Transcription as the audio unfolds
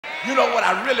You know what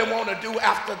I really want to do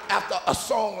after a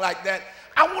song like that?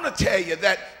 I want to tell you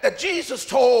that Jesus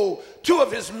told two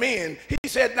of his men, he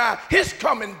said, now his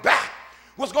coming back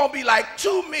was going to be like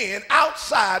two men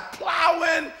outside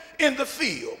plowing in the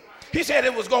field. He said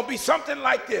it was going to be something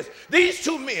like this. These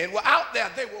two men were out there,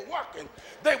 they were working,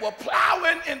 they were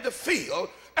plowing in the field,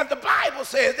 and the Bible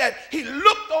says that he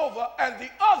looked over and the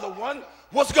other one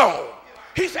was gone.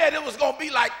 He said it was going to be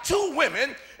like two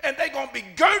women and they're going to be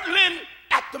girdling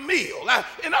at the meal.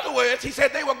 In other words, he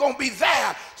said they were going to be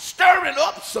there stirring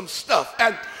up some stuff,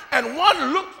 and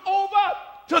one looked over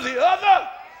to the other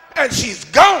and she's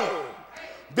gone.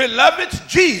 Beloved,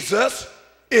 Jesus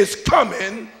is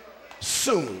coming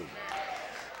soon.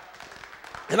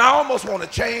 And I almost want to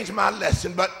change my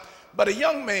lesson, but a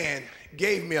young man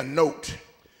gave me a note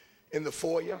in the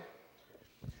foyer,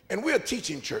 and we're a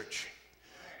teaching church.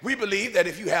 We believe that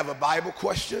if you have a Bible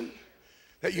question,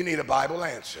 that you need a Bible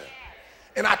answer.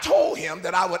 And I told him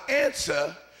that I would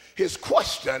answer his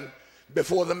question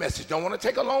before the message. Don't want to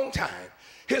take a long time.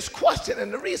 His question,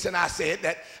 and the reason I said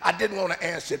that I didn't want to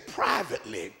answer it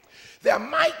privately, there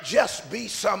might just be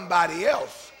somebody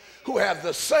else who has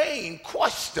the same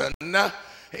question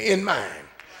in mind.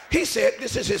 He said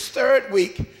this is his third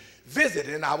week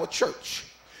visiting our church.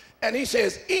 And he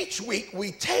says each week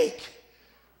we take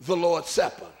the Lord's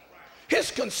Supper. His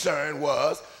concern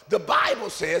was, the Bible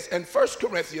says in 1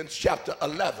 Corinthians chapter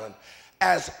 11,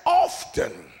 as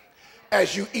often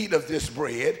as you eat of this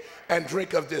bread and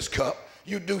drink of this cup,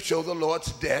 you do show the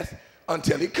Lord's death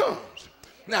until he comes.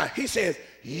 Now, he says,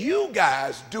 you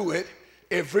guys do it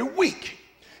every week.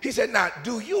 He said, now,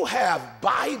 do you have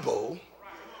Bible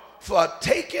for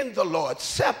taking the Lord's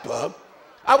Supper?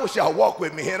 I wish y'all walk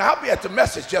with me here, and I'll be at the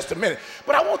message just a minute.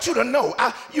 But I want you to know,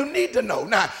 you need to know.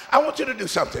 Now, I want you to do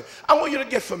something. I want you to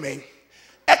get for me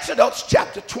Exodus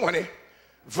chapter 20,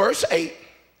 verse 8.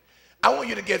 I want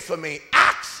you to get for me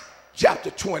Acts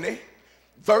chapter 20,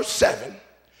 verse 7.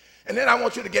 And then I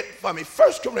want you to get for me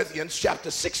 1 Corinthians chapter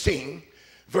 16,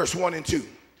 verse 1 and 2.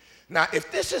 Now,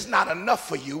 if this is not enough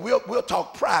for you, we'll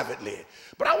talk privately.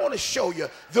 But I want to show you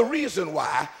the reason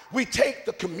why we take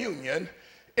the communion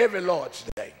every Lord's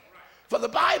Day. For the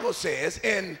Bible says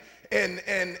in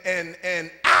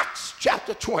Acts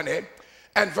chapter 20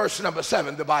 and verse number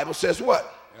 7, the Bible says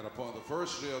what? And upon the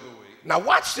first day of the week. Now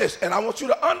watch this, and I want you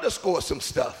to underscore some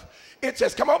stuff. It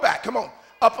says, come on back, come on.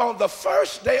 Upon the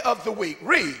first day of the week,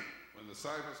 read. When the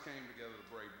disciples came together to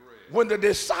break bread. When the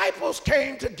disciples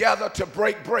came together to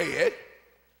break bread,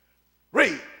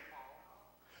 read.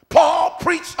 Paul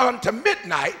preached unto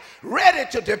midnight, ready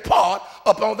to depart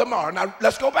upon the morrow. Now,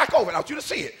 let's go back over it. I want you to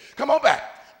see it. Come on back.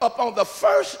 Upon the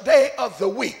first day of the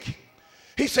week,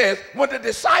 he says, when the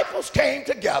disciples came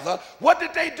together, what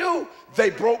did they do? They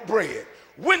broke bread.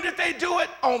 When did they do it?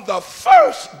 On the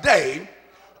first day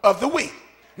of the week.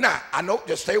 Now, I know,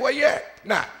 just stay where you're at.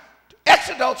 Now,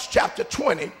 Exodus chapter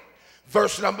 20,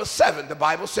 verse number 7, the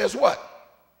Bible says what?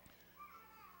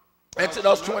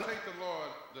 Exodus 20.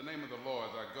 The name of the Lord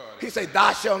thy God. He said,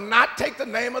 thou shalt not take the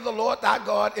name of the Lord thy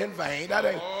God in vain. That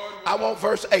ain't, I want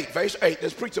verse 8. Verse 8.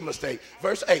 Let's preach a mistake.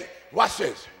 Verse 8. Watch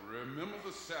this. Remember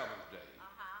the Sabbath day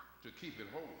to keep it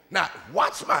holy. Now,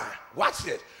 watch mine. Watch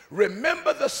this.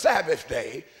 Remember the Sabbath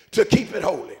day to keep it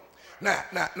holy. Now,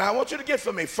 I want you to get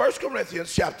for me 1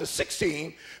 Corinthians chapter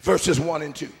 16, verses 1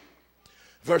 and 2.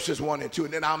 Verses 1 and 2.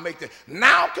 And then I'll make the,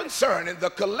 now concerning the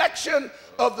collection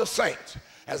of the saints,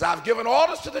 as I've given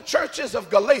orders to the churches of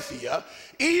Galatia,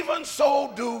 even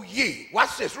so do ye.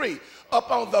 Watch this, read.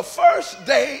 Upon the first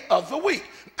day of the week.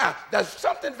 Now, there's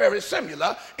something very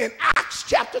similar in Acts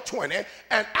chapter 20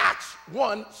 and Acts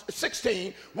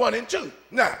 16, 1 and 2.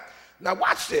 Now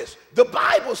watch this. The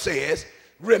Bible says,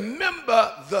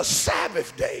 remember the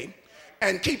Sabbath day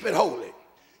and keep it holy.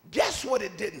 Guess what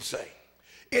it didn't say?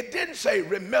 It didn't say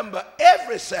remember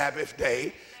every Sabbath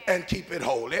day and keep it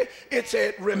holy. It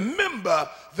said remember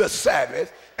the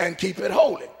Sabbath and keep it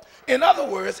holy. In other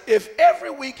words, if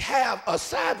every week have a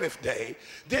Sabbath day,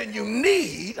 then you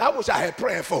need, I wish I had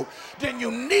praying folk, then you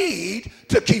need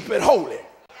to keep it holy.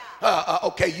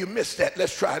 Okay, you missed that.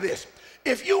 Let's try this.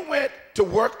 If you went to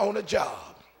work on a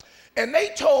job and they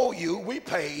told you we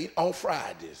paid on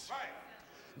Fridays,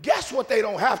 guess what they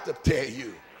don't have to tell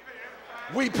you?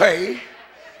 We pay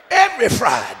every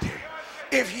Friday.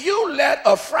 If you let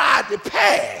a Friday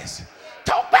pass,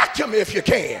 talk back to me if you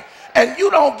can, and you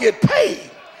don't get paid,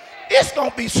 it's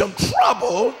going to be some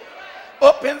trouble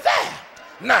up in there.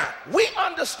 Now, we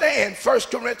understand 1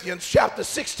 Corinthians chapter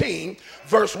 16,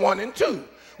 verse 1 and 2.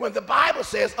 When the Bible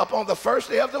says, upon the first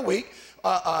day of the week,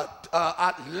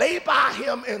 lay by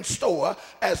him in store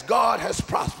as God has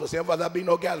prospered him, for there be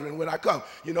no gathering when I come.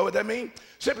 You know what that means?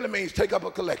 Simply means take up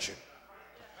a collection.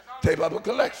 Take up a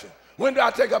collection. When do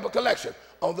I take up a collection?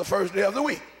 On the first day of the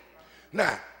week.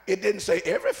 Now, it didn't say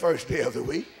every first day of the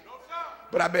week,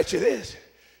 but I bet you this.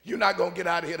 You're not going to get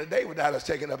out of here today without us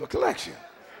taking up a collection.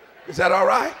 Is that all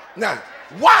right? Now,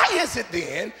 why is it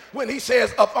then when he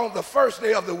says up on the first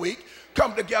day of the week,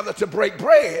 come together to break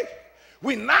bread,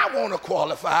 we now want to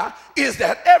qualify, is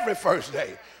that every first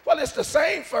day? Well, it's the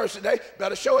same first day.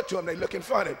 Better show it to them. They're looking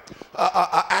funny.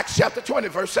 Acts chapter 20,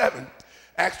 verse 7.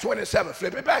 Acts 27.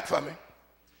 Flip it back for me.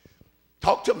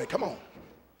 Talk to me. Come on.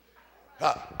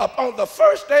 Up on the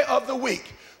first day of the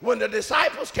week, when the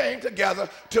disciples came together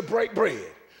to break bread.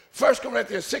 1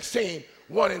 Corinthians 16,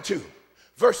 1 and 2.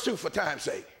 Verse 2 for time's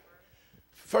sake.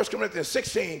 1 Corinthians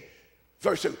 16,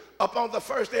 verse 2. Up on the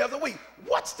first day of the week.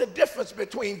 What's the difference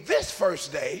between this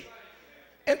first day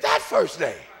and that first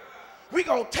day? We're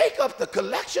going to take up the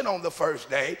collection on the first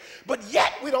day, but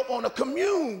yet we don't want to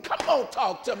commune. Come on,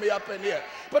 talk to me up in here.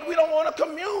 But we don't want to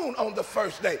commune on the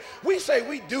first day. We say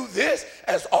we do this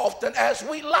as often as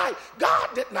we like. God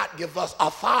did not give us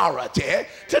authority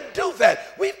to do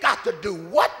that. We've got to do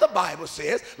what the Bible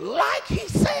says like he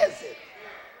says it.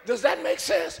 Does that make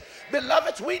sense?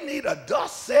 Beloveds, we need a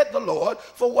thus said the Lord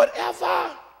for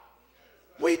whatever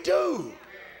we do.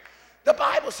 The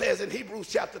Bible says in Hebrews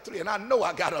chapter 3, and I know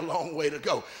I got a long way to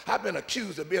go. I've been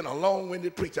accused of being a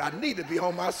long-winded preacher. I need to be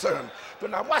on my sermon. But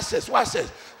now watch this, watch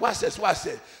this, watch this, watch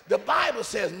this. The Bible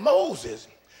says Moses,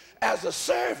 as a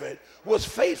servant, was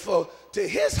faithful to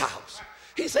his house.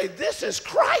 He said, this is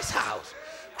Christ's house.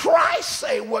 Christ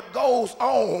say what goes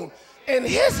on in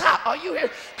his house. Are you here?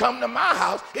 Come to my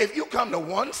house. If you come to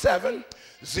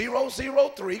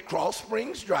 17003 Cross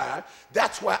Springs Drive,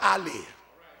 that's where I live.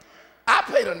 I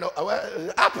pay the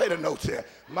notes here.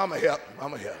 Mama help,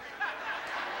 mama help.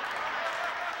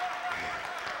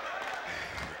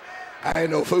 I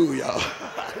ain't no fool, y'all.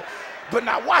 But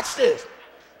now watch this.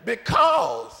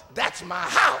 Because that's my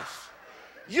house,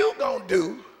 you gonna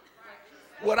do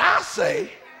what I say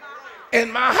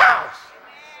in my house.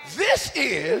 This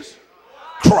is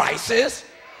Christ's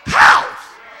house.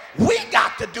 We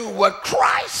got to do what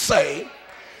Christ say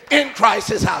in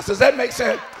Christ's house. Does that make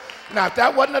sense? Now, if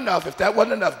that wasn't enough,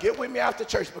 get with me after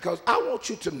church, because I want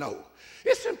you to know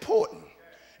it's important.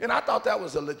 And I thought that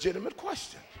was a legitimate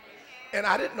question. And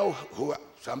I didn't know who,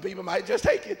 some people might just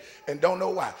take it and don't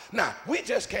know why. Now, we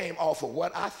just came off of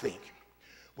what I think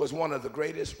was one of the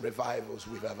greatest revivals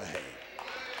we've ever had.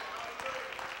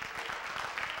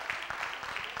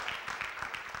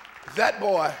 That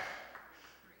boy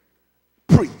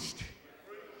preached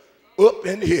up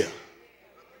in here.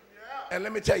 And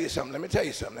let me tell you something,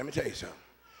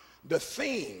 The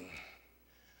theme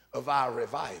of our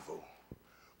revival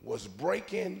was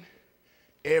breaking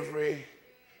every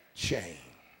chain.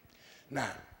 Now,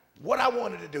 what I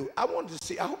wanted to do, I wanted to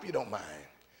see, I hope you don't mind.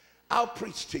 I'll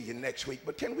preach to you next week,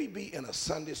 but can we be in a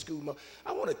Sunday school mode?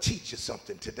 I want to teach you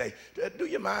something today. Do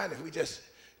you mind if we just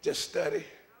study?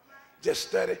 Just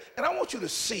study. And I want you to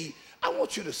see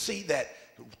that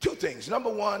two things.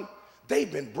 Number one, they've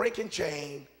been breaking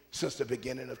chains since the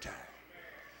beginning of time.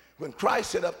 When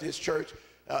Christ set up this church,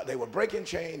 they were breaking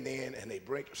chain then, and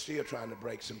still trying to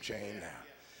break some chain now.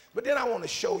 But then I want to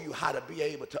show you how to be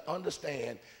able to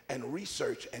understand and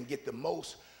research and get the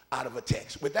most out of a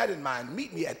text. With that in mind,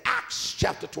 meet me at Acts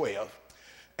chapter 12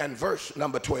 and verse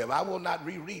number 12. I will not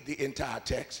reread the entire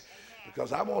text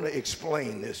because I want to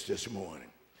explain this morning.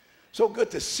 So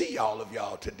good to see all of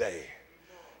y'all today.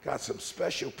 Got some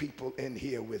special people in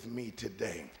here with me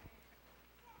today.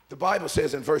 The Bible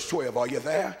says in verse 12, are you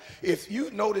there? If you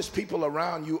notice people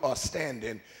around you are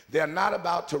standing, they're not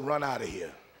about to run out of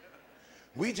here.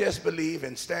 We just believe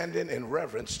in standing in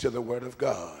reverence to the word of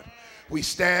God. We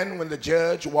stand when the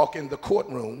judge walks in the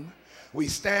courtroom. We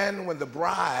stand when the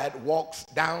bride walks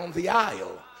down the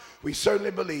aisle. We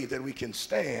certainly believe that we can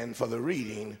stand for the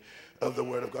reading of the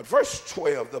word of God. Verse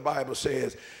 12, the Bible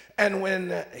says, and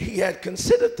when he had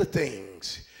considered the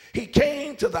things, he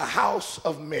came to the house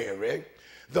of Mary,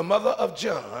 the mother of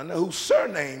John, whose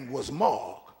surname was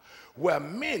Mark, where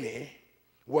many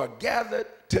were gathered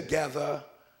together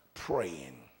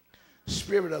praying.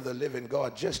 Spirit of the living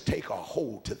God, just take a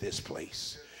hold to this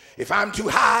place. If I'm too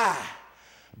high,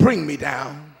 bring me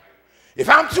down. If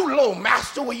I'm too low,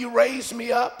 Master, will you raise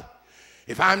me up?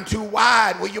 If I'm too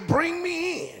wide, will you bring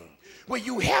me in? Will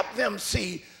you help them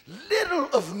see little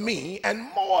of me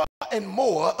and more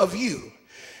of you?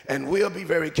 And we'll be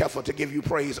very careful to give you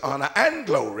praise, honor, and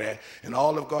glory. And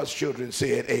all of God's children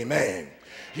said, amen.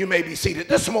 You may be seated.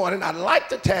 This morning, I'd like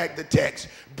to tag the text,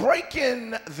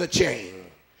 breaking the chain.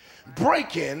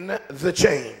 Breaking the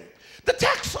chain. The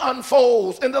text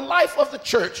unfolds in the life of the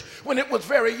church when it was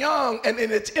very young and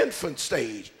in its infant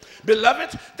stage.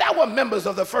 Beloved, there were members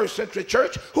of the first century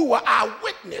church who were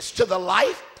eyewitness to the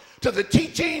life, to the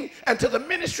teaching, and to the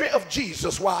ministry of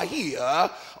Jesus while here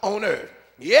on earth.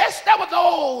 Yes, there were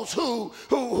those who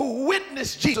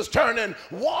witnessed Jesus turning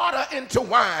water into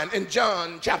wine in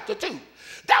John chapter 2.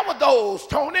 There were those,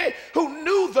 Tony, who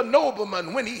knew the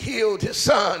nobleman when he healed his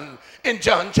son in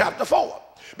John chapter 4.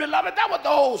 Beloved, there were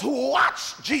those who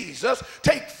watched Jesus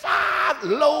take 5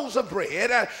 loaves of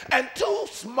bread and 2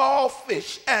 small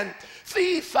fish and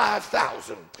feed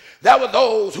 5,000. There were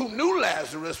those who knew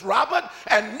Lazarus, Robert,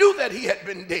 and knew that he had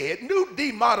been dead, knew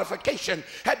demodification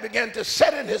had begun to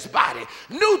set in his body,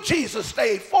 knew Jesus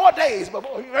stayed 4 days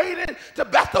before he made it to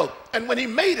Bethel, and when he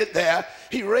made it there,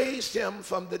 he raised him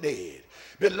from the dead.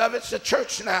 Beloved, the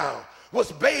church now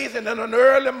was bathing in an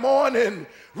early morning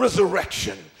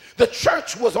resurrection. The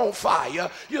church was on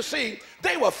fire. You see,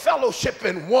 they were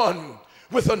fellowshipping one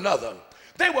with another.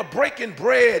 They were breaking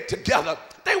bread together.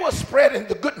 They were spreading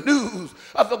the good news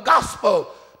of the gospel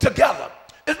together.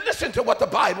 And listen to what the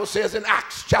Bible says in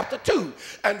Acts chapter 2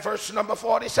 and verse number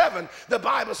 47. The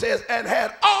Bible says, and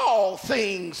had all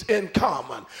things in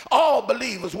common. All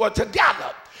believers were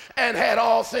together and had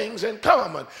all things in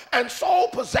common, and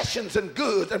sold possessions and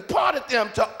goods, and parted them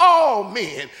to all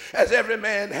men, as every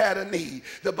man had a need.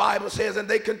 The Bible says, and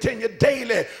they continued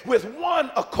daily with one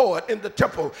accord in the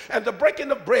temple, and the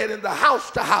breaking of bread in the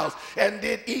house to house, and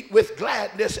did eat with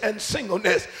gladness and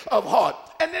singleness of heart.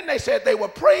 And then they said they were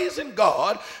praising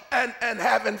God and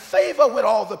having favor with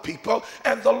all the people,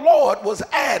 and the Lord was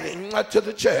adding to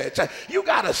the church. You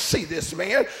got to see this,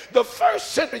 man. The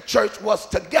first century church was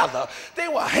together. They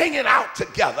were hanging out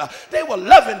together. They were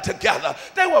loving together.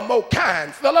 They were more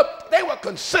kind, Philip. They were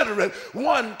considerate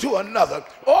one to another.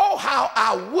 Oh, how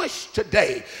I wish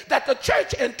today that the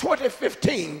church in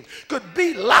 2015 could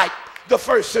be like the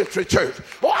first century church.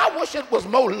 Oh, I wish it was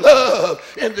more love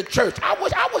in the church. I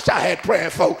wish I had praying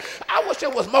folk. I wish there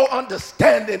was more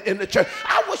understanding in the church.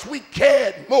 I wish we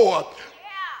cared more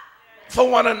for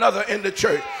one another in the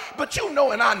church. But you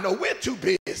know and I know we're too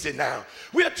busy now.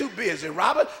 We're too busy,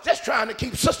 Robert, just trying to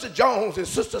keep Sister Jones and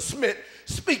Sister Smith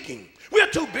speaking. We're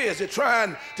too busy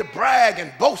trying to brag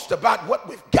and boast about what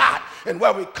we've got and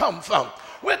where we come from.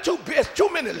 We're too busy, too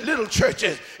many little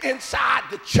churches inside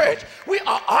the church. We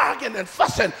are arguing and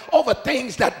fussing over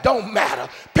things that don't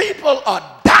matter. People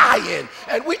are dying,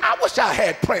 and I wish I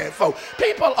had praying folk.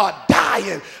 People are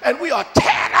dying, and we are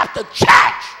tearing up the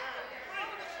church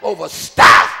over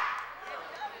stuff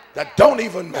that don't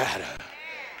even matter.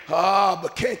 But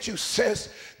can't you sense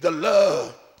the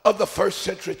love of the first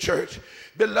century church?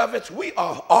 Beloveds, we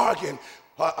are arguing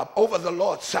over the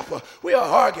Lord's Supper. We are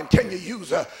arguing, can you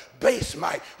use a bass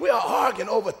mic? We are arguing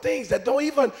over things that don't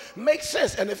even make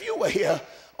sense. And if you were here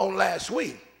on last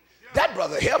week, that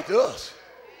brother helped us.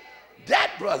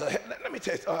 That brother, let me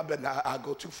tell you, I bet now I'll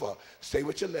go too far. Stay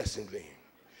with your lesson, Glenn.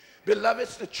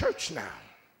 Beloveds, the church now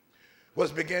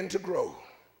was beginning to grow.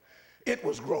 It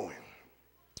was growing.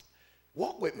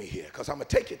 Walk with me here, because I'm going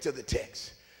to take you to the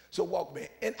text. So walk me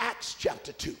in Acts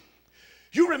chapter 2.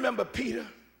 You remember Peter?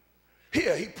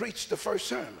 Here he preached the first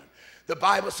sermon. The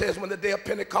Bible says when the day of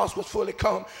Pentecost was fully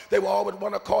come, they were all with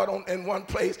one accord in one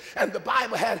place. And the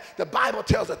Bible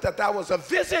tells us that there was a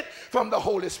visit from the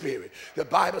Holy Spirit. The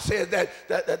Bible says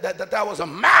that there was a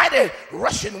mighty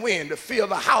rushing wind to fill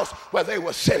the house where they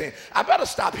were sitting. I better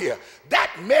stop here.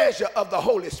 That measure of the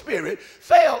Holy Spirit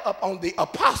fell upon the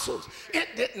apostles. It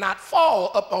did not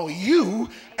fall upon you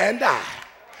and I.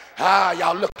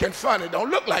 Y'all looking funny. Don't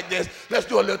look like this. Let's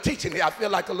do a little teaching here. I feel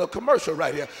like a little commercial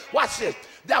right here. Watch this.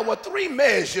 There were 3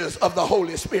 measures of the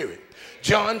Holy Spirit.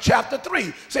 John chapter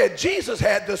 3 said Jesus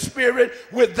had the Spirit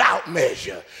without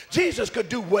measure. Jesus could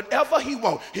do whatever he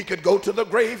wanted. He could go to the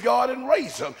graveyard and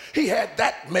raise them. He had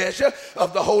that measure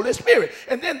of the Holy Spirit.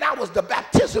 And then that was the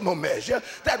baptismal measure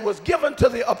that was given to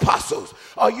the apostles.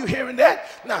 Are you hearing that?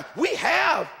 Now, we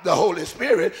have the Holy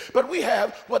Spirit, but we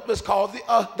have what was called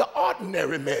the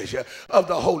ordinary measure of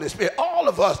the Holy Spirit. All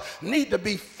of us need to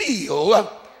be filled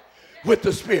with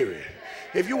the Spirit.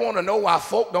 If you want to know why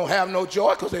folk don't have no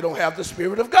joy, because they don't have the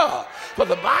Spirit of God. For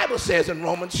the Bible says in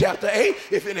Romans chapter 8,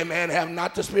 if any man have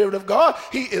not the Spirit of God,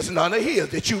 he is none of his.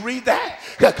 Did you read that?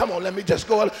 Yeah, come on, let me just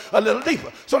go a little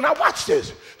deeper. So now watch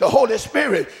this. The Holy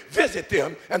Spirit visit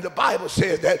them, and the Bible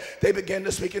says that they began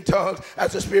to speak in tongues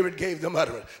as the Spirit gave them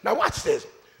utterance. Now watch this.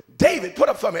 David, put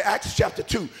up for me Acts chapter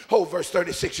 2, whole verse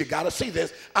 36. You got to see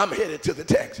this. I'm headed to the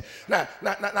text. Now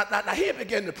he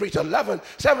began to preach.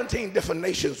 17 different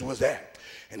nations was there.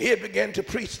 And he began to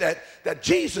preach that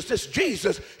Jesus, this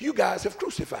Jesus, you guys have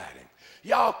crucified him.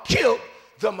 Y'all killed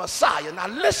the Messiah. Now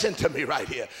listen to me right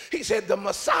here. He said the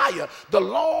Messiah, the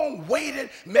long-awaited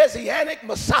Messianic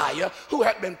Messiah who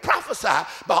had been prophesied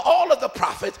by all of the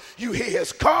prophets, he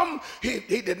has come. He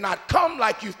did not come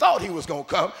like you thought he was going to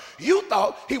come. You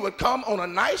thought he would come on a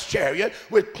nice chariot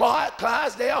with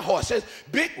Clydesdale horses,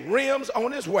 big rims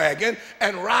on his wagon,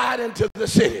 and ride into the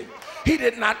city. He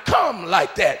did not come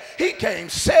like that. He came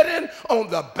sitting on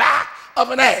the back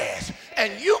of an ass.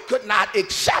 And you could not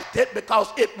accept it because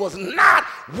it was not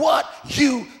what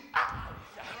you...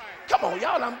 Come on,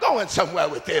 y'all, I'm going somewhere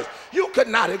with this. You could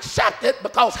not accept it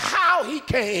because how he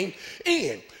came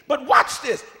in. But watch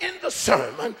this. In the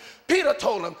sermon, Peter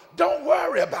told him, don't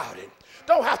worry about it.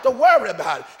 Don't have to worry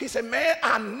about it. He said, man,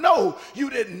 I know you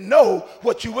didn't know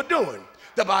what you were doing.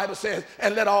 The Bible says,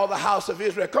 and let all the house of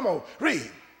Israel, come on, read.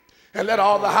 And let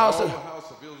all the house of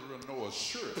Israel know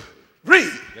assuredly.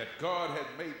 Read. That God had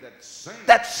made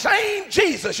that same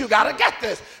Jesus, you got to get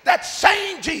this, that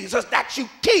same Jesus that you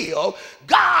killed,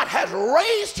 God has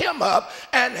raised him up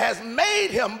and has made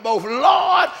him both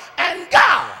Lord and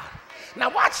God. Now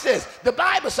watch this. The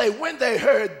Bible says when they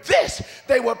heard this,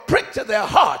 they were pricked to their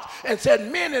hearts and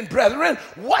said, men and brethren,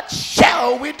 what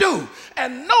shall we do?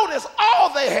 And notice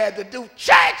all they had to do,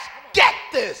 church, get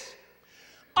this.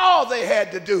 All they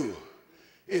had to do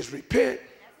is repent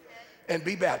and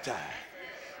be baptized.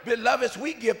 Beloveds,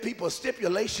 we give people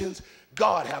stipulations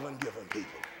God haven't given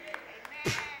people.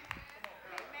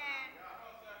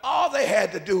 All they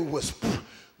had to do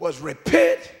was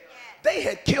repent. They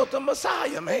had killed the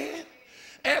Messiah, man.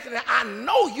 Anthony, I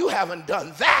know you haven't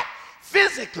done that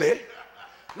physically.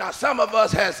 Now, some of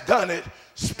us has done it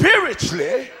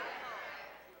spiritually.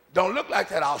 Don't look like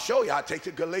that. I'll show you. I'll take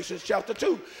you to Galatians chapter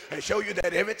 2 and show you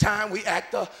that every time we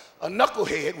act a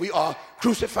knucklehead, we are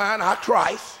crucifying our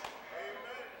Christ.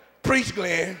 Preach,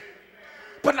 Glenn.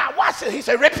 But now watch it. He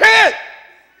said, repent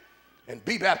and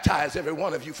be baptized, every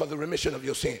one of you, for the remission of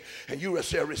your sin, and you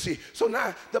shall receive. So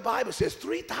now the Bible says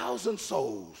 3,000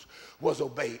 souls was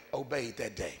obeyed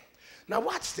that day. Now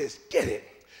watch this. Get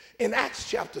it. In Acts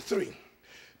chapter 3,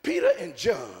 Peter and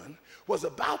John was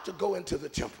about to go into the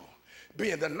temple.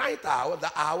 Being the 9th hour,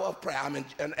 the hour of prayer. I'm in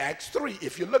Acts 3,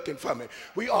 if you're looking for me.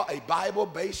 We are a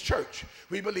Bible-based church.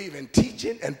 We believe in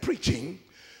teaching and preaching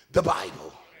the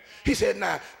Bible. He said,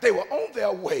 now, they were on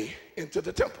their way into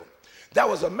the temple. There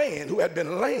was a man who had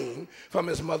been lame from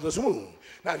his mother's womb.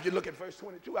 Now, if you look at verse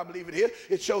 22, I believe it is,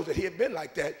 it shows that he had been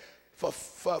like that for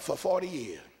 40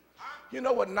 years. You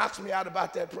know what knocks me out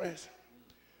about that, Prince?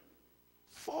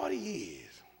 40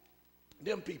 years.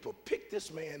 Them people picked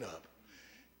this man up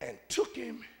and took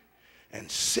him and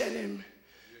set him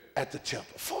at the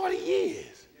temple. 40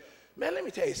 years. Man, let me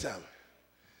tell you something.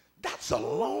 That's a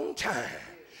long time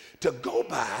to go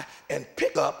by and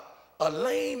pick up a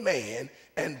lame man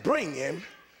and bring him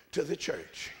to the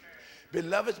church.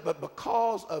 Beloveds, but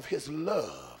because of his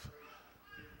love.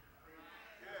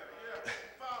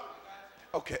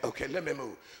 Okay, let me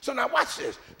move. So now watch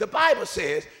this. The Bible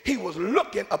says he was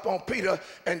looking upon Peter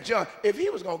and John. If he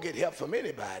was going to get help from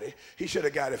anybody, he should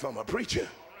have got it from a preacher.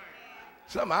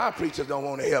 Some of our preachers don't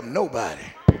want to help nobody.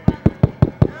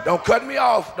 Don't cut me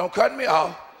off. Don't cut me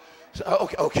off. So,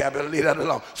 okay, I better leave that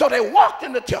alone. So they walked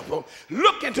in the temple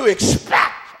looking to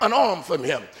expect an arm from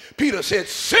him. Peter said,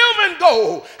 silver and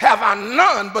gold have I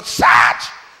none, but such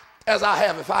as I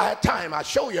have. If I had time, I'd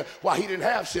show you why he didn't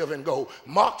have silver and gold.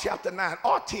 Mark chapter 9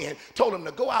 or 10 told him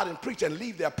to go out and preach and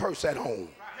leave their purse at home.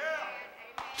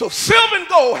 So silver and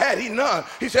gold had he none.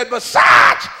 He said, but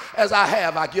such as I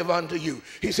have, I give unto you.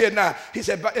 He said,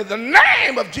 but in the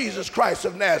name of Jesus Christ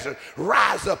of Nazareth,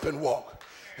 rise up and walk.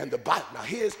 And the Bible, now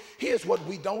here's what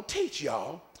we don't teach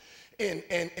y'all. In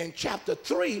chapter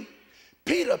 3,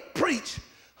 Peter preached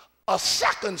a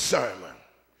second sermon.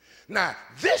 Now,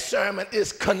 this sermon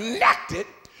is connected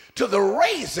to the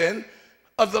raising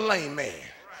of the lame man.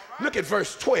 Look at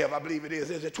verse 12, I believe it is.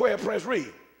 Is it 12, Prince?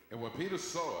 Read. And when Peter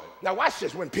saw it. Now watch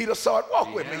this. When Peter saw it,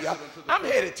 walk with me, y'all. I'm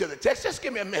headed to the text. Just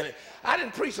give me a minute. I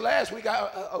didn't preach last week.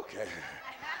 Okay.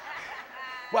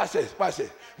 Watch this. Watch this.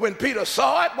 When Peter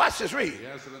saw it, watch this. Read. He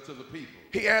answered unto the people.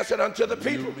 He answered unto the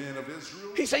people. You men of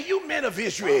Israel. He said, you men of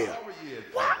Israel.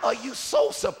 Why are you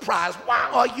so surprised? Why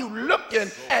are you looking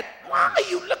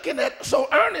so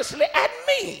earnestly at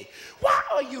me? Why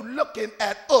are you looking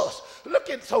at us?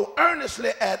 Looking so earnestly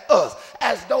at us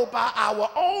as though by our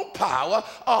own power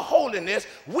or holiness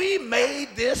we made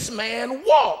this man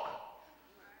walk.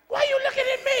 Why are you looking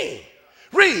at me?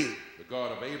 Read. The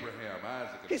God of Abraham,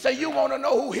 Isaac. He said, you want to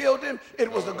know who healed him?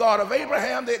 It was the God of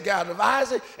Abraham, the God of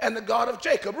Isaac, and the God of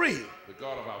Jacob. Read. The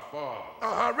God of our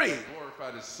fathers. Read.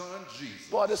 Glorified his son Jesus.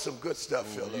 Boy, this is some good stuff,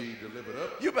 Philip. He delivered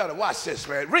up. You better watch this,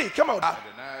 man. Read. Come on.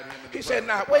 He said,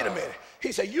 now, wait a minute.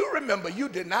 He said, you remember you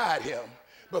denied him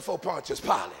before Pontius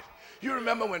Pilate. You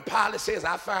remember when Pilate says,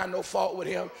 I find no fault with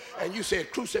him, and you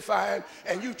said crucify him,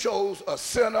 and you chose a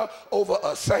sinner over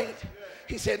a saint?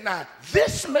 He said, now,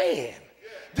 this man,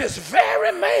 this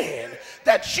very man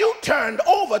that you turned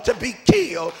over to be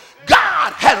killed,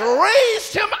 God had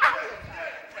raised him out.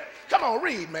 Come on,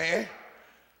 read, man.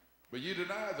 But you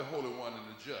denied the Holy One and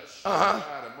the just. You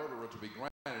denied a murderer to be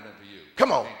granted unto you.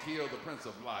 Come on. And killed the Prince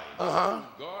of Life.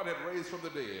 God had raised from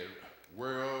the dead,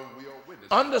 whereof we are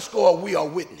witnesses. Underscore, we are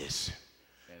witness.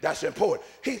 That's important.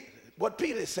 What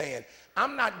Peter is saying,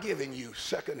 I'm not giving you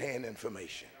secondhand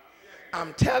information.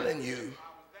 I'm telling you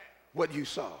what you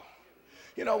saw.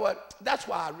 You know what? That's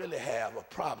why I really have a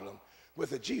problem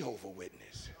with a Jehovah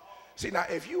Witness. See, now,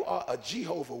 if you are a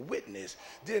Jehovah Witness,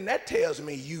 then that tells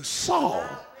me you saw.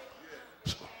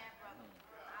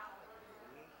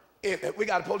 If we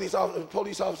got a police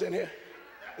officer in here?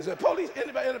 Is there police?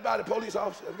 Anybody police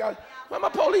officer? Where my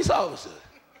police officers?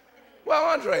 Well,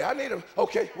 Andre, I need them.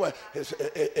 Okay, well,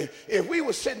 if we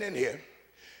were sitting in here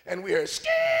and we heard skip,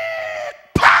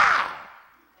 pow,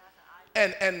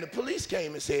 and the police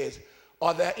came and says,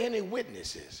 are there any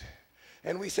witnesses?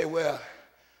 And we say, well,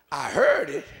 I heard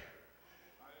it.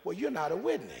 Well, you're not a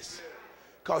witness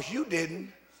because you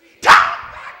didn't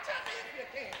talk back to me if you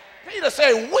can. Peter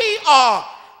said,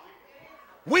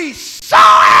 we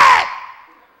saw it.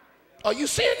 Are you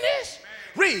seeing this?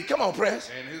 Read, come on, Prince.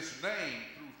 And his name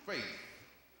through faith,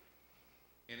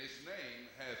 in his name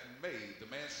hath made the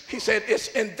man strong. He said, it's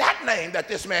in that name that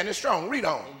this man is strong. Read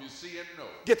on. Whom you see and know.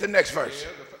 Get the next verse.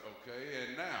 Okay,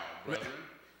 and now, brethren,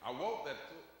 I wot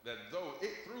that though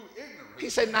it through ignorance. He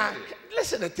said, now,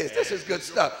 listen to this. This is good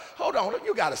stuff. Hold on,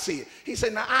 you got to see it. He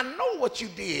said, now, I know what you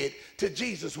did to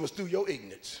Jesus was through your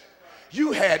ignorance.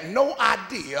 You had no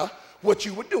idea what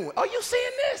you were doing. Are you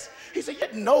seeing this? He said, you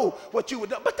didn't know what you were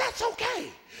doing, but that's okay.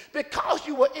 Because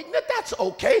you were ignorant, that's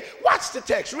okay. Watch the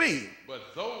text, read. But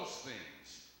those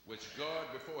things which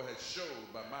God before had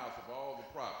showed by mouth of all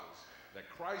the prophets, that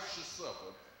Christ should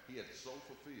suffer, he had so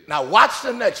fulfilled. Now watch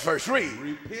the next verse, read.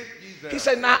 Repent ye therefore. He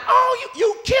said, now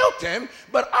you killed him,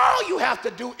 but all you have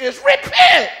to do is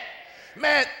repent.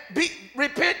 Man,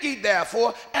 repent ye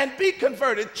therefore and be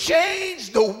converted.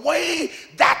 Change the way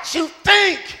that you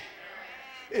think.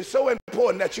 It's so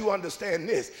important that you understand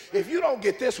this. If you don't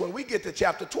get this, when we get to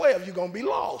chapter 12, you're going to be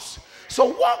lost.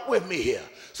 So walk with me here.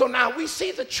 So now we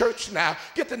see the church now.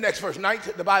 Get the next verse.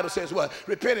 19, the Bible says what?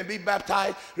 Repent and be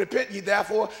baptized. Repent ye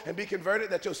therefore and be converted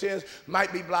that your sins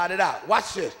might be blotted out.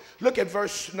 Watch this. Look at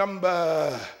verse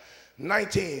number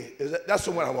 19. That's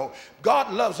the one I want.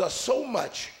 God loves us so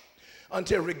much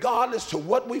until regardless to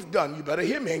what we've done, you better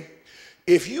hear me,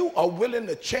 if you are willing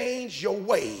to change your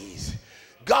ways,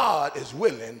 God is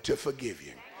willing to forgive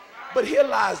you. But here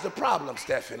lies the problem,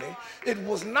 Stephanie. It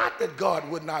was not that God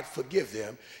would not forgive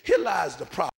them. Here lies the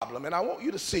problem. And I want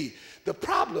you to see the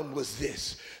problem was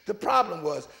this. The problem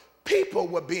was people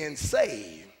were being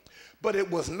saved, but it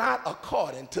was not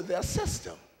according to their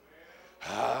system.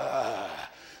 I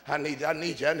need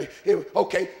you.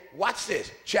 Okay, watch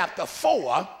this. Chapter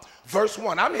 4, verse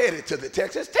 1. I'm headed to the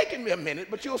text. It's taking me a minute,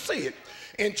 but you'll see it.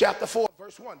 In chapter 4,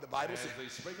 verse 1, the Bible says, as they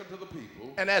spake unto the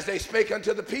people, and as they spake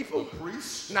unto the people, the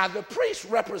priests. Now the priests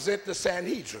represent the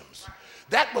Sanhedrins.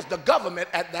 That was the government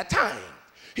at that time.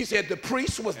 He said the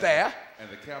priest was there. And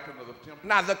the captain of the temple.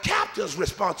 Now the captain's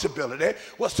responsibility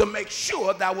was to make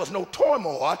sure there was no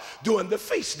turmoil during the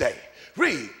feast day.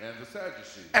 Read. And the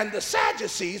Sadducees. And the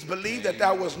Sadducees believed that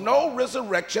there was no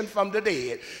resurrection from the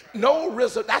dead.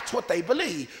 That's what they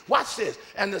believed. Watch this.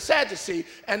 And the Sadducees,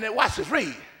 and then watch this,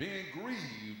 read. Being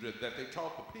grieved that they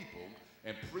taught the people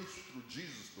and preached through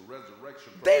Jesus the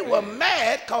resurrection from They the were dead.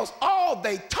 mad because all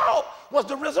they taught was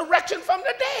the resurrection from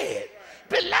the dead.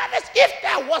 Beloveds, if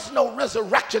there was no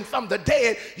resurrection from the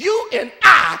dead, you and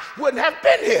I wouldn't have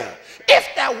been here. If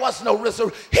there was no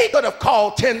resurrection, he could have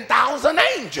called 10,000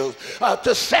 angels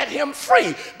to set him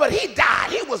free. But he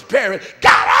died, he was buried,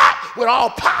 got up with all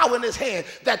power in his hand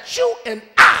that you and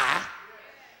I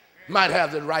might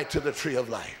have the right to the tree of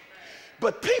life.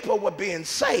 But people were being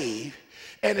saved,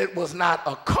 and it was not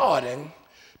according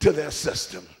to their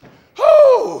system.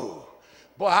 Whoo!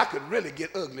 Boy, I could really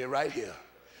get ugly right here.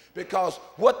 Because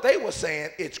what they were saying,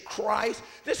 it's Christ.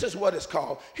 This is what it's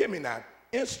called, hear me now,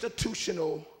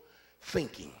 institutional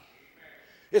thinking.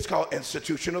 It's called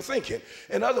institutional thinking.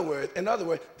 In other words,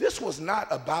 this was not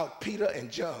about Peter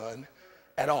and John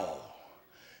at all.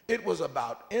 It was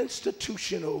about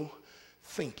institutional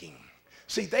thinking.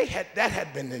 See, that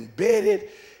had been embedded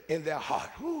in their heart.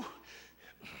 Whew.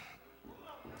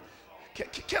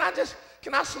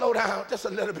 Can I slow down just a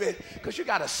little bit? Because you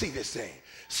got to see this thing.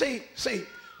 See,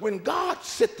 when God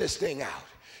set this thing out,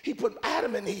 he put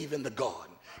Adam and Eve in the garden.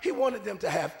 He wanted them to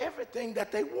have everything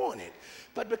that they wanted.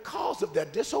 But because of their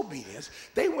disobedience,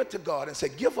 they went to God and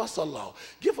said, give us a law.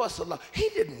 Give us a law. He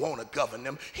didn't want to govern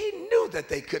them. He knew that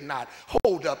they could not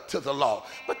hold up to the law.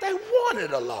 But they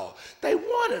wanted a law. They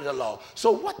wanted a law.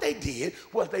 So what they did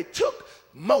was they took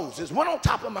Moses, went on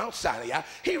top of Mount Sinai.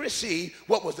 He received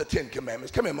what was the 10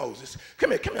 Commandments. Come here, Moses. Come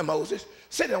here, Moses.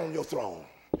 Sit on your throne.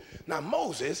 Now,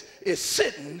 Moses is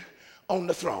sitting on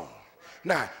the throne.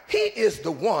 Now, he is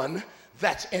the one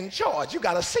that's in charge. You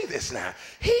got to see this now.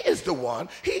 He is the one.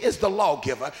 He is the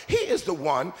lawgiver. He is the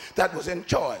one that was in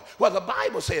charge. Well, the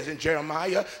Bible says in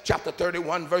Jeremiah chapter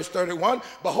 31, verse 31,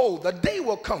 behold, the day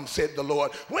will come, said the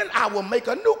Lord, when I will make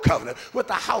a new covenant with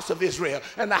the house of Israel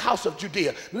and the house of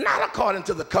Judea, not according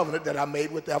to the covenant that I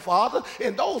made with their fathers.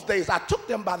 In those days, I took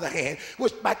them by the hand,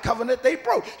 which by covenant they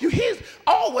broke. You hear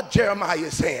all what Jeremiah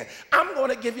is saying. I'm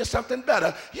going to give you something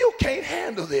better. You can't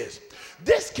handle this.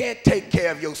 This can't take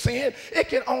care of your sin. It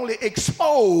can only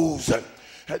expose.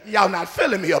 Y'all not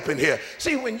feeling me up in here.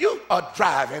 See, when you are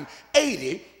driving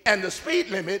 80 and the speed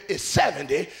limit is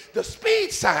 70, the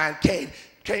speed sign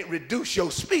can't reduce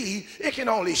your speed. It can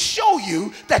only show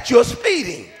you that you're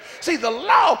speeding. See, the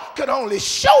law could only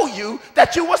show you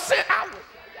that you were sin.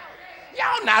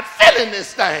 Y'all not feeling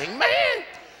this thing, man.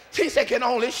 He said, can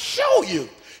only show you.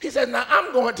 He said, now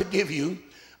I'm going to give you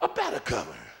a better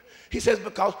covenant. He says,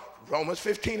 because Romans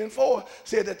 15:4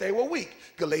 said that they were weak.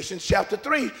 Galatians chapter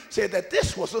 3 said that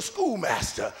this was a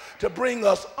schoolmaster to bring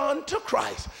us unto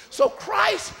Christ. So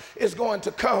Christ is going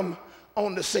to come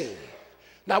on the scene.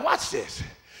 Now watch this.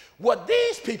 What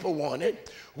these people wanted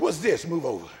was this. Move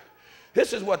over.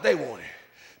 This is what they wanted.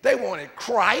 They wanted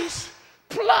Christ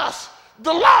plus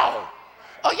the law.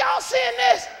 Are y'all seeing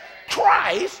this?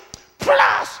 Christ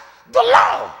plus the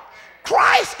law.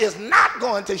 Christ is not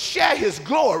going to share his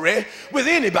glory with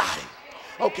anybody.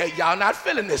 Okay, y'all not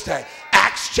feeling this thing.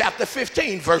 Acts chapter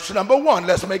 15, verse number 1.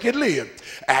 Let's make it live.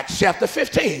 Acts chapter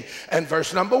 15 and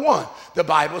verse number 1. The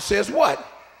Bible says what?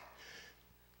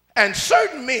 And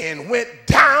certain men went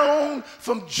down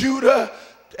from Judah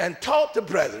and taught the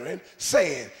brethren,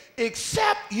 saying,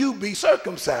 except you be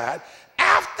circumcised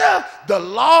after the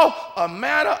law or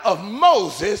manner of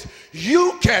Moses,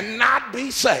 you cannot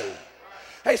be saved.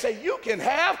 They say you can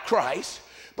have Christ,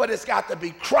 but it's got to be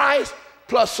Christ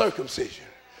plus circumcision.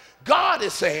 God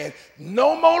is saying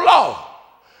no more law.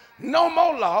 No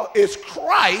more law. It's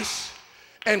Christ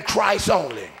and Christ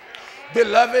only.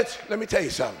 Beloved, let me tell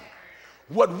you something.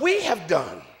 What we have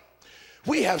done,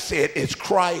 we have said it's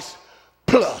Christ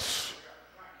plus.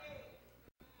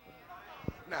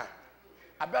 Now,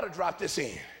 I better drop this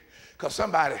in because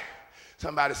somebody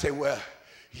say, well,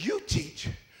 you teach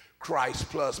Christ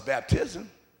plus baptism.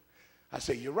 I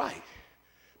say, you're right.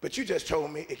 But you just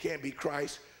told me it can't be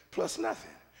Christ plus nothing.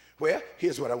 Well,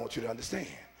 here's what I want you to understand.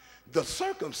 The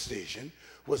circumcision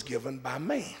was given by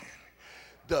man.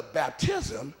 The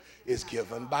baptism is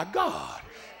given by God.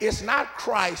 It's not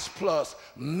Christ plus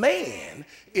man.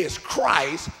 It's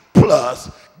Christ plus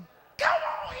come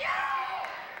on, y'all.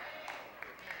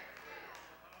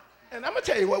 And I'm going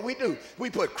to tell you what we do. We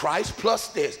put Christ plus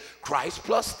this, Christ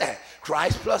plus that,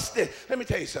 Christ plus this. Let me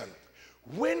tell you something.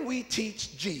 When we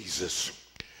teach Jesus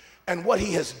and what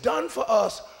he has done for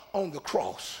us on the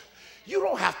cross, you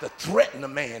don't have to threaten a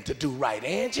man to do right,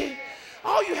 Angie.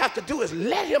 All you have to do is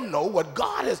let him know what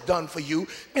God has done for you.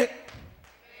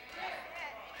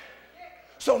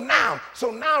 So now,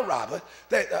 Robert,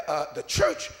 the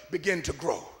church began to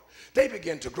grow. They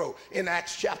began to grow. In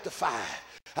Acts chapter 5,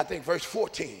 I think verse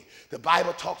 14, the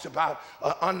Bible talks about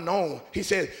unknown. He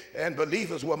said, and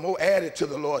believers were more added to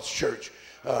the Lord's church.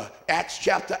 Acts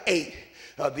chapter 8,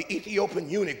 the Ethiopian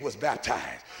eunuch was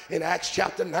baptized. In Acts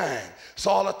chapter 9,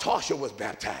 Saul of Tarsus was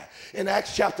baptized. In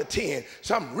Acts chapter 10,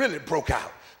 something really broke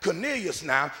out. Cornelius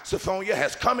now, Sophronia,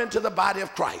 has come into the body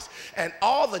of Christ. And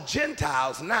all the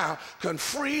Gentiles now can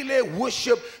freely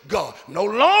worship God. No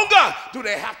longer do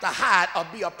they have to hide or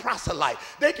be a proselyte.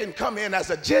 They can come in as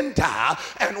a Gentile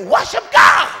and worship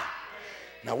God.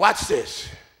 Now watch this.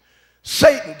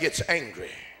 Satan gets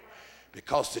angry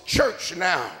because the church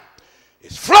now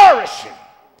is flourishing.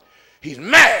 He's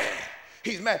mad.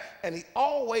 He's mad. And he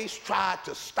always tried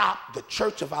to stop the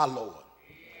church of our Lord.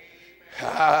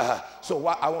 So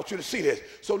I want you to see this.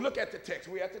 So look at the text.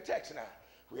 We're at the text now.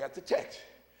 We're at the text.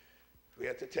 We're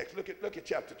at the text. Look at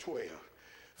chapter 12,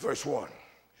 verse 1.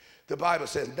 The Bible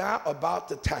says, now about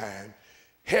the time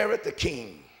Herod the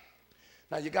king.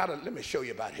 Now let me show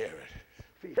you about Herod.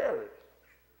 See, Herod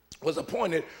was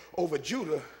appointed over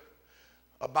Judah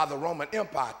by the Roman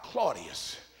Empire,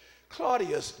 Claudius.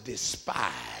 Claudius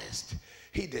despised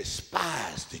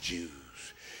the Jews.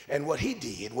 And what he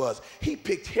did was he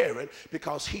picked Herod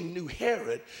because he knew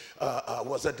Herod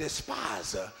was a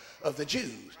despiser of the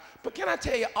Jews. But can I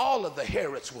tell you, all of the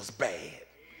Herods was bad.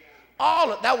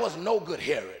 That was no good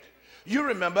Herod. You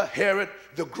remember Herod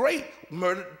the Great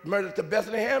murdered the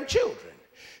Bethlehem children.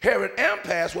 Herod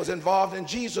Antipas was involved in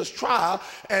Jesus' trial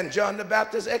and John the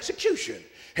Baptist's execution.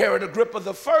 Herod Agrippa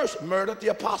I murdered the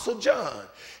Apostle John.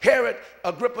 Herod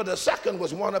Agrippa II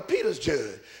was one of Peter's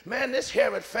judges. Man, this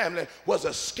Herod family was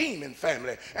a scheming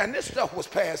family, and this stuff was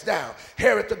passed down.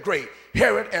 Herod the Great,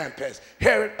 Herod Antipas,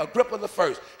 Herod Agrippa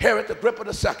I, Herod Agrippa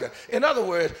II. In other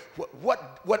words,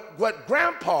 what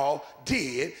Grandpa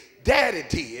did, Daddy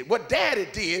did. What daddy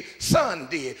did, son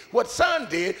did. What son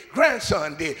did,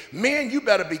 grandson did. Men, you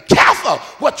better be careful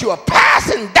what you are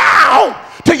passing down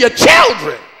to your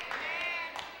children.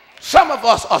 Some of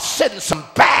us are setting some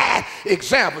bad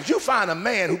examples. You find a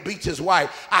man who beats his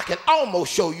wife, I can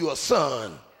almost show you a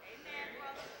son.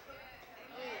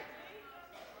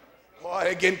 Boy,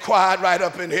 they're getting quiet right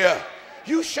up in here.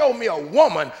 You show me a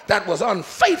woman that was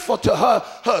unfaithful to her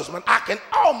husband, I can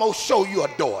almost show you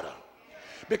a daughter.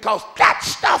 Because that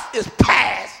stuff is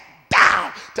passed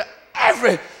down to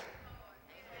every.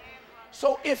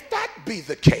 So if that be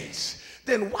the case,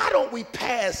 then why don't we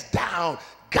pass down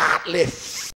godly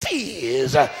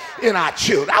fears in our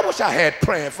children? I wish I had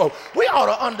praying folk. We ought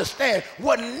to understand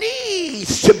what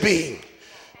needs to be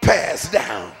passed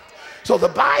down. So the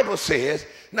Bible says,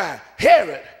 now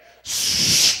Herod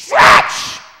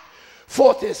stretched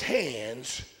forth his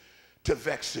hands to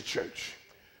vex the church.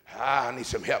 I need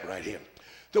some help right here.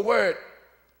 The word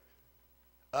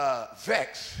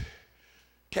vex,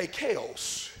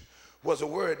 kakaios, was a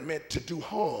word meant to do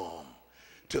harm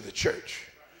to the church.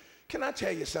 Can I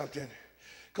tell you something?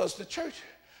 Because the church,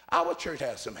 our church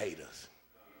has some haters.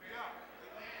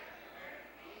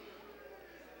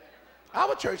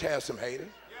 Our church has some haters.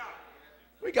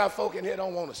 We got folk in here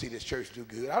don't want to see this church do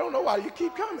good. I don't know why you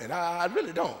keep coming. I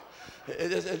really don't.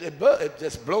 It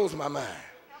just blows my mind.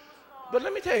 But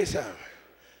let me tell you something.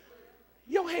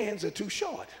 Your hands are too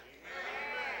short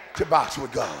to box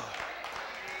with God.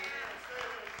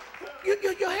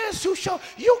 Your hands too short.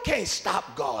 You can't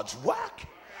stop God's work.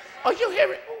 Are you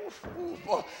hearing?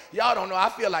 Y'all don't know. I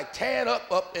feel like tearing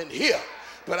up in here.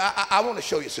 But I want to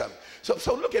show you something.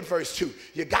 So look at verse 2.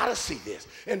 You got to see this.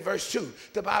 In verse 2,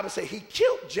 the Bible says he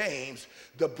killed James,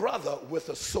 the brother, with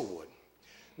a sword.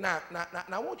 Now,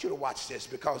 I want you to watch this,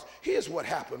 because here's what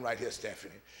happened right here,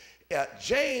 Stephanie.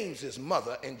 James's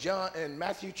mother in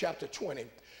Matthew chapter 20,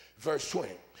 verse 20.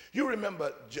 You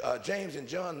remember James and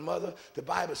John's mother? The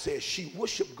Bible says she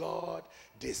worshiped God,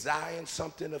 desiring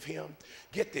something of him.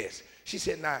 Get this. She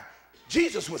said, now,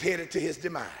 Jesus was headed to his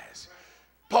demise.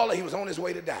 Paula, he was on his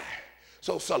way to die.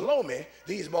 So Salome,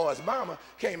 these boys' mama,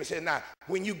 came and said, now,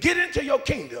 when you get into your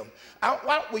kingdom,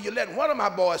 why will you let one of my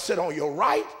boys sit on your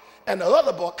right and the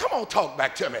other boy, come on, talk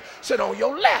back to me, sit on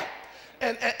your left?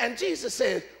 And Jesus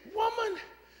says, woman,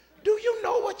 do you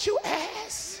know what you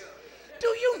asked? Do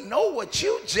you know what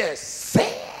you just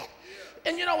said?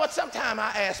 And you know what? Sometimes I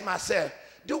ask myself,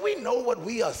 do we know what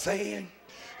we are saying?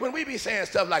 When we be saying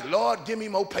stuff like, Lord, give me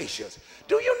more patience.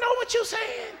 Do you know what you're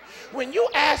saying? When you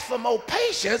ask for more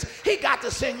patience, he got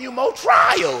to send you more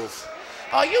trials.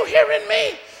 Are you hearing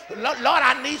me? Lord,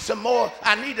 I need some more.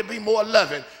 I need to be more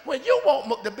loving. When you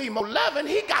want to be more loving,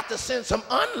 he got to send some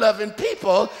unloving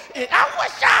people. And I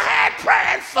wish I had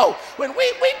praying folk. When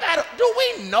we better, do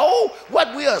we know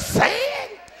what we are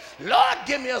saying? Lord,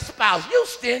 give me a spouse. You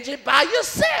stingy by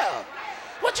yourself.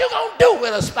 What you gonna do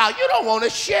with a spouse? You don't want to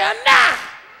share now.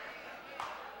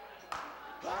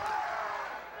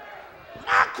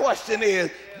 My question is,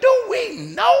 do we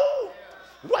know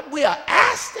what we are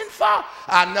asking for?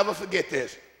 I'll never forget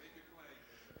this.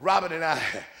 Robert and I,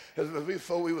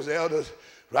 before we was elders,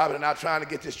 Robert and I trying to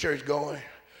get this church going.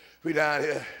 We down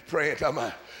here praying, talking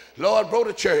about, Lord, grow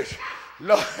the church.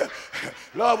 Lord,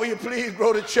 will you please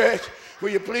grow the church? Will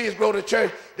you please grow the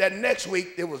church? That next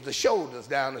week, it was the Shoulders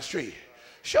down the street.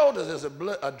 Shoulders is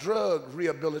a drug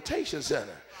rehabilitation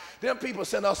center. Them people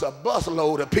sent us a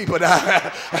busload of people down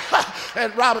there.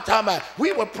 And Robert talking about,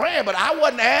 we were praying, but I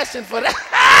wasn't asking for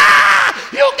that.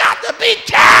 You got to be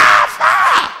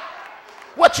careful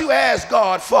what you ask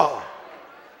God for.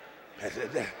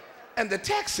 And the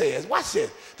text says, watch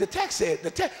this. The text said,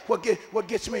 what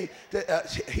gets me,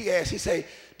 he asked, he said,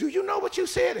 do you know what you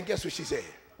said? And guess what she said?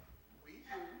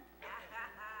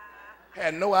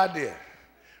 Had no idea.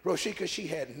 Roshika, she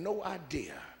had no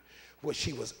idea what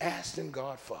she was asking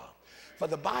God for. For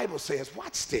the Bible says,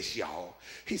 watch this, y'all.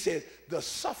 He said, the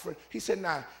suffering. He said,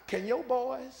 now, can your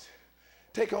boys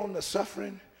take on the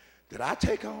suffering that I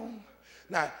take on?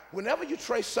 Now, whenever you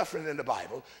trace suffering in the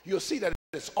Bible, you'll see that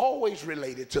it's always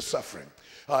related to suffering.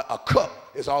 A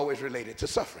cup is always related to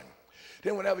suffering.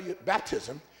 Then whenever you,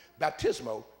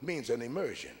 baptismo means an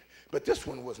immersion. But this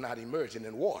one was not immersion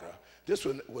in water. This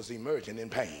one was immersion in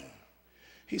pain.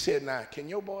 He said, now, can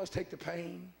your boys take the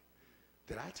pain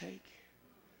that I take?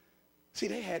 See,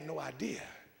 they had no idea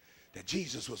that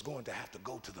Jesus was going to have to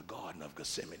go to the Garden of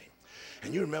Gethsemane.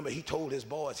 And you remember he told his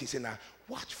boys, he said, now,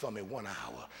 watch for me 1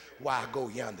 hour while I go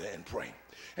yonder and pray.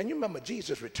 And you remember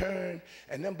Jesus returned,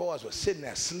 and them boys were sitting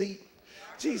there asleep.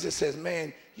 Jesus says,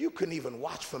 man, you couldn't even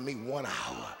watch for me 1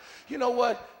 hour. You know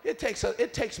what? It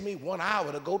takes me 1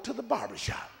 hour to go to the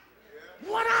barbershop.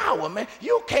 1 hour, man.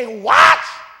 You can't watch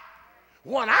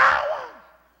 1 hour.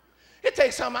 It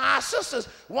takes some of our sisters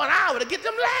 1 hour to get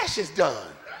them lashes done.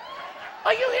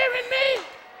 Are you hearing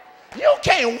me? You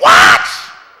can't watch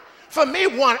for me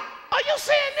one. Are you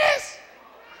seeing this?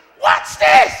 Watch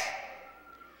this.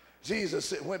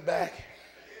 Jesus went back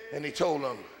and he told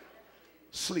them,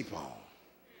 sleep on.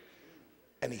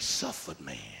 And he suffered,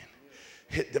 man.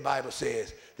 The Bible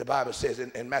says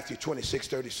in Matthew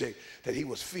 26:36 that he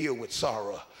was filled with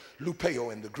sorrow.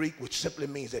 Lupeo in the Greek, which simply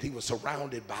means that he was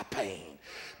surrounded by pain.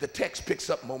 The text picks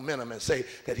up momentum and say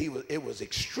that it was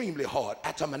extremely hard.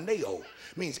 Atamaneo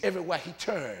means everywhere he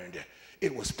turned,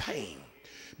 it was pain.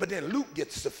 But then Luke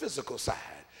gets the physical side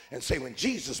and say when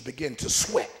Jesus began to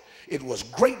sweat, it was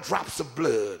great drops of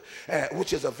blood,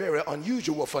 which is a very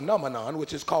unusual phenomenon,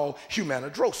 which is called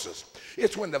humanidrosis.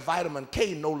 It's when the vitamin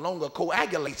K no longer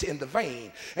coagulates in the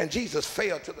vein, and Jesus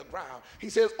fell to the ground. He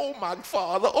says, oh my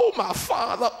Father, oh my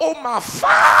Father, oh my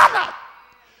Father.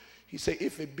 He said,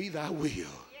 if it be thy will,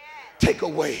 take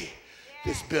away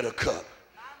this bitter cup.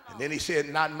 And then he said,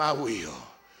 not my will,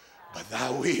 but thy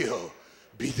will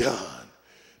be done.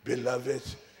 Beloved,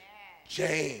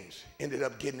 James ended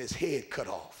up getting his head cut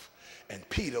off. And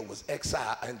Peter was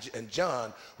exiled, and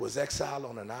John was exiled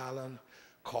on an island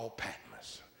called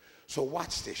Patmos. So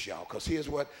watch this, y'all, because here's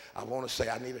what I want to say.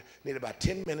 I need about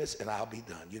 10 minutes, and I'll be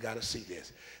done. You got to see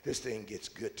this. This thing gets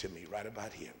good to me right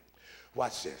about here.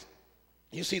 Watch this.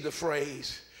 You see the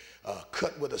phrase,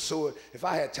 cut with a sword? If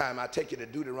I had time, I'd take you to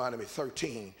Deuteronomy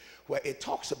 13, where it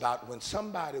talks about when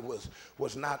somebody was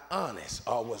not honest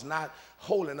or was not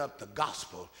holding up the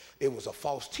gospel, it was a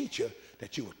false teacher,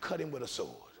 that you would cut him with a sword.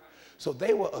 So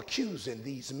they were accusing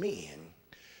these men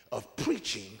of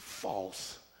preaching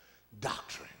false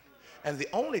doctrine. And the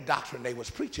only doctrine they was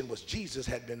preaching was Jesus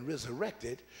had been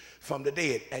resurrected from the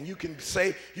dead. And you can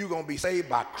say you're going to be saved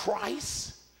by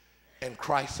Christ and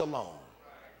Christ alone.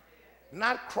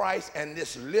 Not Christ and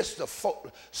this list of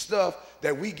stuff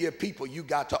that we give people you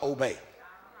got to obey.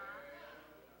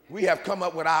 We have come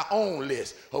up with our own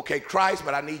list. Okay, Christ,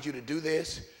 but I need you to do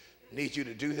this. Need you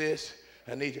to do this.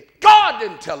 I need you. God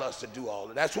didn't tell us to do all of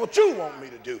that. That's what you want me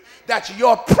to do. That's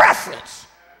your preference.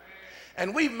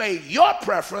 And we've made your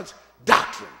preference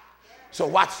doctrine. So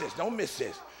watch this. Don't miss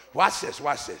this. Watch this.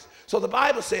 Watch this. So the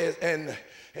Bible says,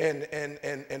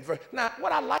 now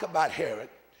what I like about Herod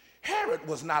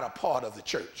was not a part of the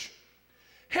church.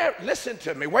 Herod, listen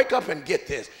to me. Wake up and get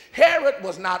this. Herod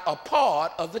was not a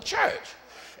part of the church.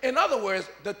 In other words,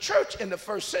 the church in the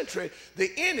first century,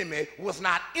 the enemy was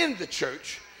not in the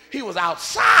church. He was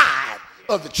outside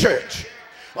of the church.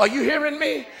 Are you hearing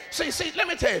me? See, let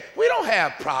me tell you, we don't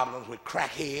have problems with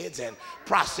crackheads and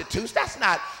prostitutes. That's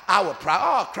not our problem.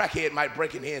 Oh, a crackhead might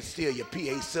break in here and steal your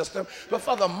PA system. But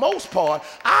for the most part,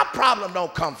 our problem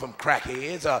don't come from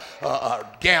crackheads or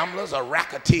gamblers or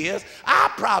racketeers. Our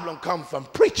problem comes from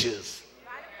preachers.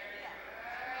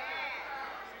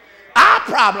 Our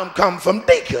problem comes from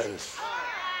deacons.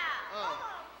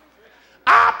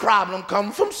 Our problem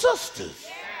comes from sisters.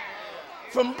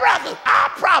 From brothers. Our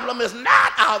problem is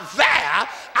not out there.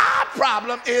 Our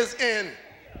problem is in